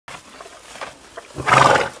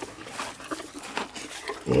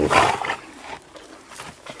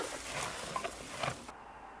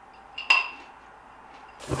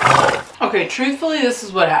Okay, truthfully, this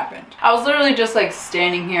is what happened. I was literally just like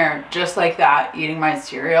standing here, just like that, eating my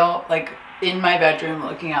cereal, like in my bedroom,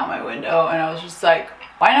 looking out my window, and I was just like,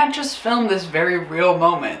 why not just film this very real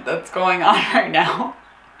moment that's going on right now?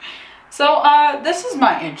 So, this is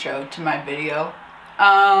my intro to my video.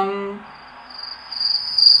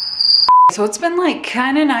 So it's been like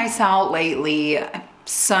kind of nice out lately,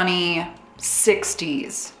 sunny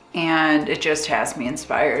 60s. And it just has me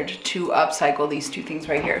inspired to upcycle these two things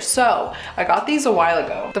right here. So I got these a while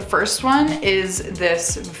ago. The first one is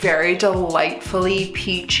this very delightfully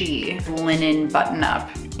peachy linen button-up.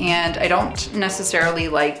 And I don't necessarily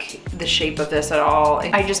like the shape of this at all.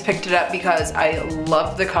 I just picked it up because I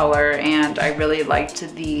love the color and I really liked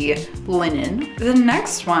the linen. The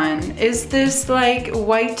next one is this like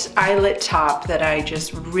white eyelet top that I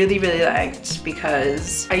just really liked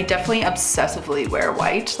because I definitely obsessively wear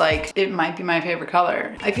white. Like, it might be my favorite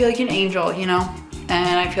color. I feel like an angel, you know?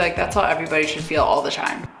 And I feel like that's how everybody should feel all the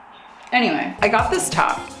time. Anyway, I got this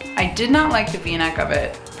top. I did not like the V-neck of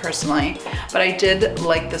it personally, but I did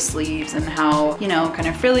like the sleeves and how, you know, kind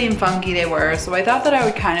of frilly and funky they were. So I thought that I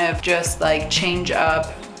would kind of just like change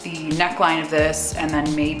up the neckline of this and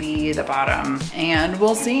then maybe the bottom, and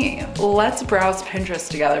we'll see. Let's browse Pinterest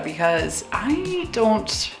together because I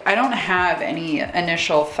don't have any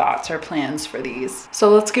initial thoughts or plans for these. So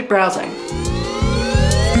let's get browsing.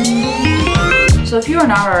 So if you are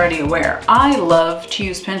not already aware, I love to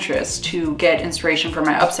use Pinterest to get inspiration for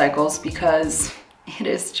my upcycles because it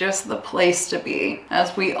is just the place to be,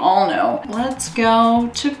 as we all know. Let's go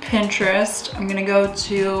to Pinterest. I'm gonna go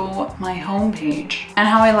to my homepage. And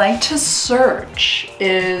how I like to search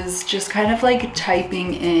is just kind of like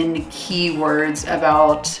typing in keywords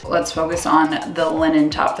about, let's focus on the linen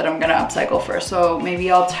top that I'm gonna upcycle first. So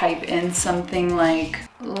maybe I'll type in something like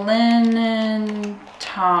linen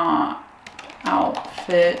top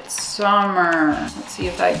outfit summer. Let's see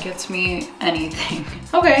if that gets me anything.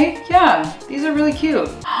 Okay, yeah, these are really cute.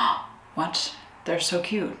 What? They're so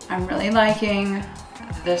cute. I'm really liking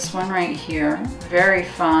this one right here. Very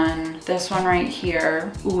fun. This one right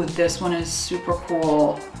here. Ooh, this one is super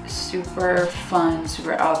cool. Super fun,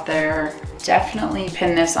 super out there. Definitely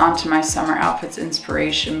pin this onto my summer outfits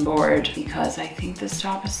inspiration board because I think this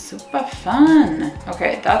top is super fun.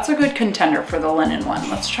 Okay, that's a good contender for the linen one.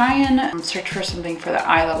 Let's try and search for something for the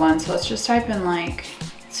eyelet one. So let's just type in like,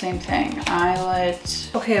 same thing, eyelet.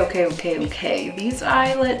 Okay. These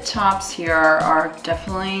eyelet tops here are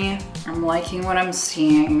definitely, I'm liking what I'm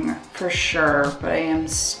seeing for sure, but I am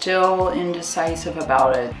still indecisive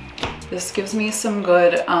about it. This gives me some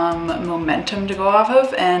good momentum to go off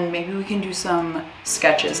of, and maybe we can do some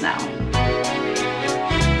sketches now.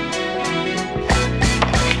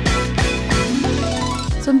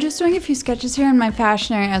 So I'm just doing a few sketches here in my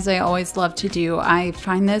fashion area, as I always love to do. I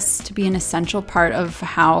find this to be an essential part of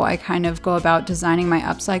how I kind of go about designing my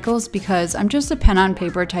upcycles because I'm just a pen on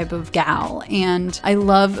paper type of gal, and I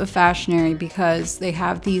love a fashionary because they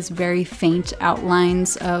have these very faint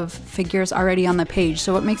outlines of figures already on the page.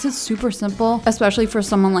 So it makes it super simple, especially for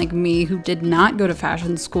someone like me who did not go to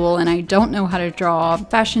fashion school and I don't know how to draw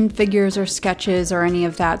fashion figures or sketches or any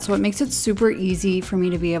of that. So it makes it super easy for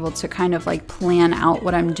me to be able to kind of like plan out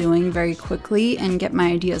what I'm doing very quickly and get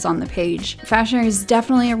my ideas on the page. Fashionary is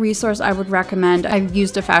definitely a resource I would recommend. I've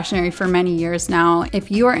used a fashionary for many years now.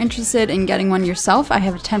 If you are interested in getting one yourself, I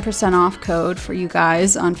have a 10% off code for you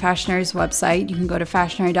guys on Fashionary's website. You can go to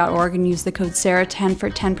fashionary.org and use the code Sarah10 for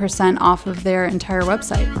 10% off of their entire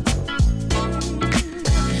website.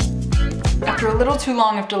 After a little too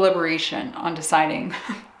long of deliberation on deciding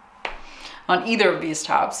on either of these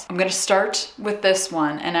tops, I'm gonna start with this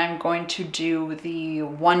one and I'm going to do the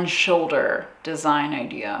one shoulder design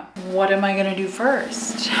idea. What am I gonna do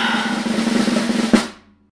first?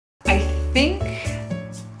 I think,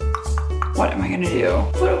 what am I gonna do?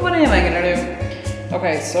 What am I gonna do?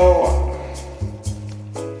 Okay, so,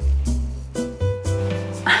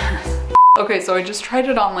 okay, so I just tried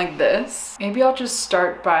it on like this. Maybe I'll just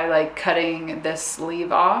start by like cutting this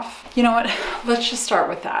sleeve off. You know what? Let's just start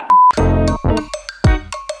with that.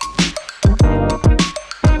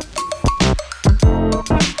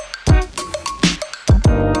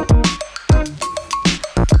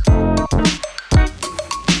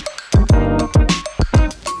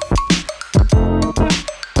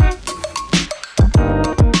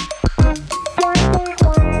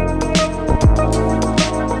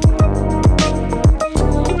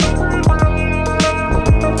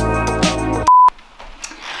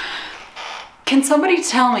 Can somebody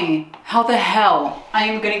tell me how the hell I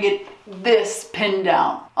am gonna get this pinned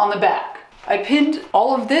down on the back. I pinned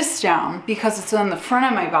all of this down because it's on the front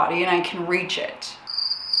of my body and I can reach it.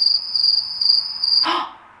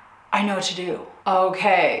 I know what to do.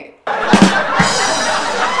 Okay.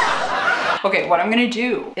 Okay, what I'm gonna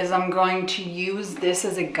do is I'm going to use this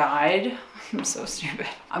as a guide. I'm so stupid.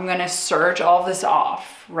 I'm gonna serge all this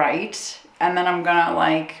off, right? And then I'm gonna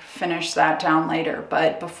like finish that down later.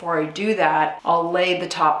 But before I do that, I'll lay the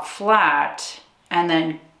top flat and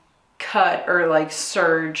then cut or like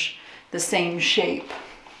serge the same shape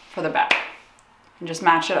for the back and just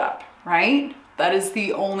match it up, right? That is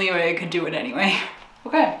the only way I could do it anyway.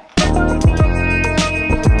 Okay.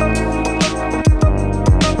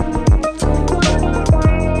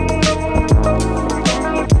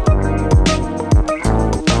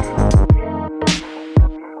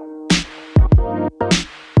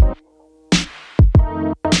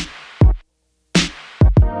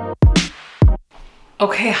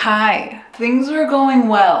 Okay, hi. Things are going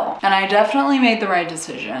well, and I definitely made the right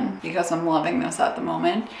decision because I'm loving this at the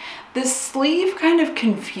moment. This sleeve kind of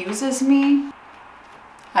confuses me.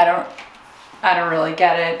 I don't really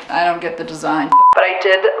get it. I don't get the design. But I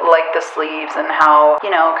did like the sleeves and how, you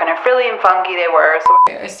know, kind of frilly and funky they were. So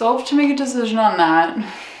I still have to make a decision on that,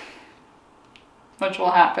 which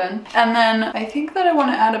will happen. And then I think that I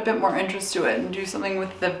want to add a bit more interest to it and do something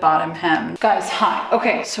with the bottom hem. Guys, hi.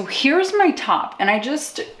 Okay, so here's my top, and I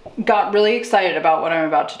just got really excited about what I'm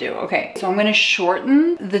about to do. Okay, so I'm going to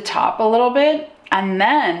shorten the top a little bit, and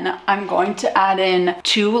then I'm going to add in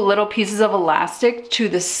 2 little pieces of elastic to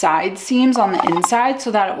the side seams on the inside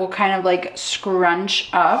so that it will kind of like scrunch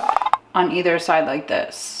up on either side like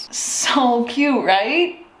this. So cute,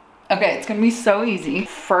 right? Okay, it's gonna be so easy.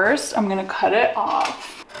 First, I'm gonna cut it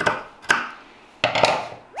off.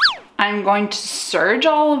 I'm going to serge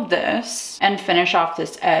all of this and finish off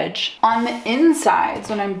this edge. On the insides,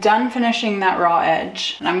 when I'm done finishing that raw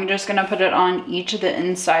edge, I'm just gonna put it on each of the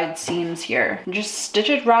inside seams here. And just stitch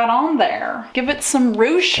it right on there. Give it some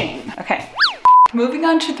ruching. Okay. Moving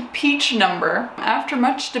on to the peach number. After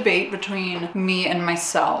much debate between me and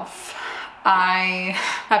myself, I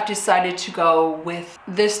have decided to go with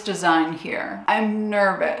this design here. I'm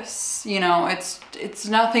nervous, you know, it's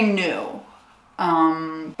nothing new,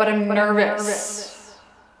 but I'm nervous.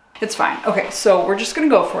 It's fine. Okay, so we're just gonna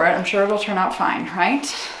go for it. I'm sure it'll turn out fine, right?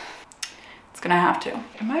 It's gonna have to.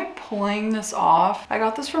 Am I pulling this off? I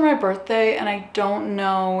got this for my birthday and I don't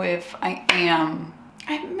know if I am.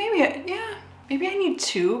 Maybe I need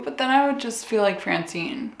 2, but then I would just feel like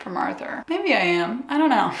Francine from Arthur. Maybe I am, I don't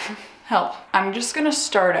know. Help. I'm just gonna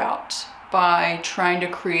start out by trying to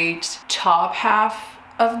create top half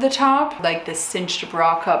of the top, like the cinched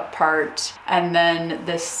bra cup part, and then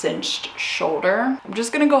this cinched shoulder. I'm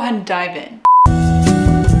just gonna go ahead and dive in.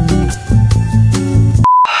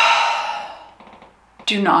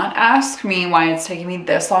 Do not ask me why it's taking me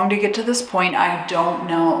this long to get to this point. I don't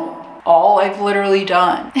know. All I've literally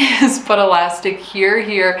done is put elastic here,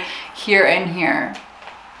 here, here, and here.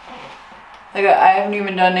 Like I haven't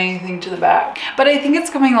even done anything to the back, but I think it's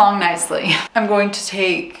coming along nicely. I'm going to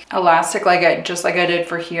take elastic just like I did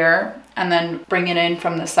for here, and then bring it in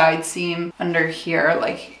from the side seam under here,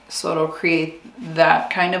 like, so it'll create that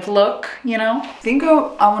kind of look, you know? I think I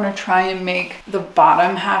want to try and make the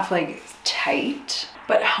bottom half like tight,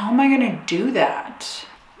 but how am I gonna do that?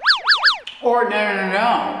 Or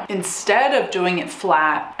no. Instead of doing it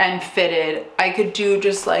flat and fitted, I could do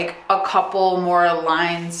just like a couple more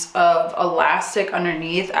lines of elastic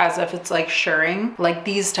underneath as if it's like shirring. Like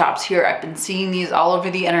these tops here, I've been seeing these all over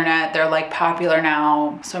the internet. They're like popular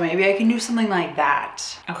now. So maybe I can do something like that.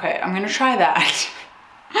 Okay, I'm gonna try that.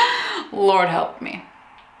 Lord help me.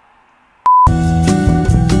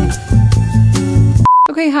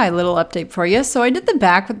 Okay, hi, little update for you. So I did the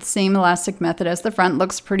back with the same elastic method as the front.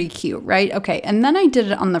 Looks pretty cute, right? Okay, and then I did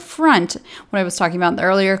it on the front. What I was talking about in the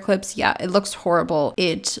earlier clips, yeah, it looks horrible.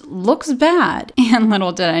 It looks bad. And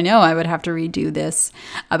little did I know I would have to redo this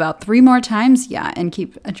about 3 more times, yeah, and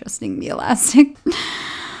keep adjusting the elastic.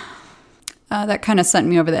 That kind of sent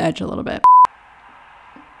me over the edge a little bit.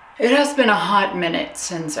 It has been a hot minute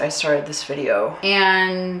since I started this video,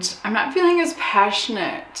 and I'm not feeling as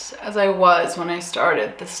passionate as I was when I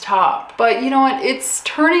started this top. But you know what? It's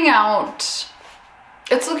turning out,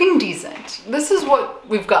 it's looking decent. This is what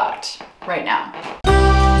we've got right now.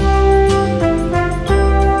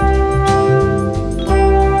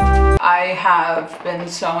 I have been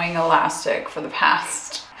sewing elastic for the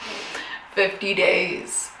past 50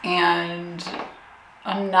 days, and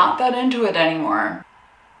I'm not that into it anymore.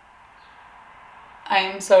 I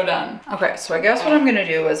am so done. Okay, so I guess what I'm gonna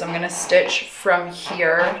do is I'm gonna stitch from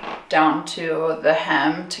here down to the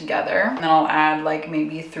hem together. And then I'll add like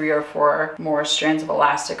maybe 3 or 4 more strands of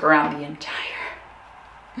elastic around the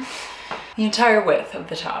entire width of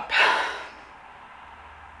the top.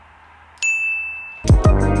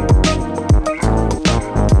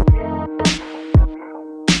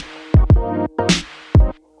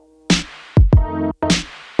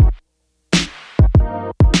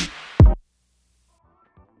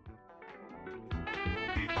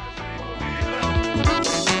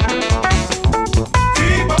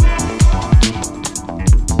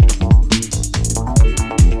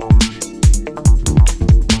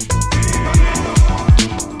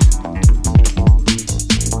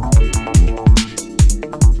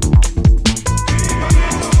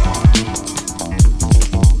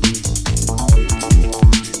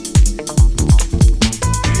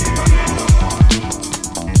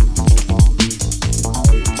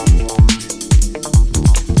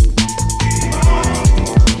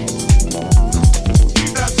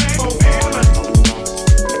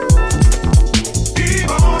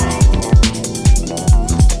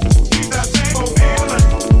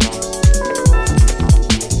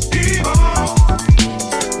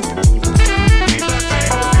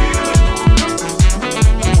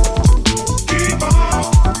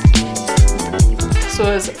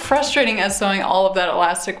 Frustrating as sewing all of that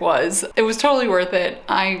elastic was, it was totally worth it.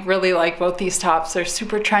 I really like both these tops. They're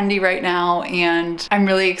super trendy right now, and I'm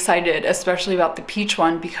really excited, especially about the peach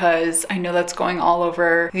one, because I know that's going all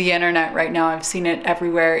over the internet right now. I've seen it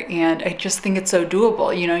everywhere, and I just think it's so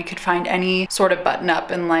doable. You know, you could find any sort of button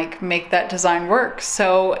up and like make that design work.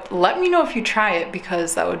 So let me know if you try it,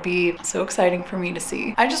 because that would be so exciting for me to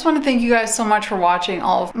see. I just want to thank you guys so much for watching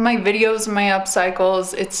all of my videos and my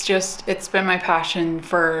upcycles. It's been my passion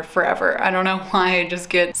for forever. I don't know why, I just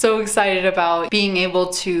get so excited about being able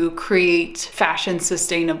to create fashion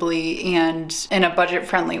sustainably and in a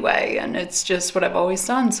budget-friendly way, and it's just what I've always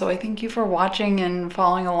done. So I thank you for watching and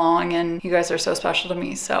following along, and you guys are so special to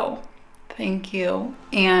me, so thank you.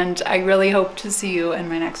 And I really hope to see you in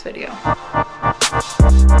my next video.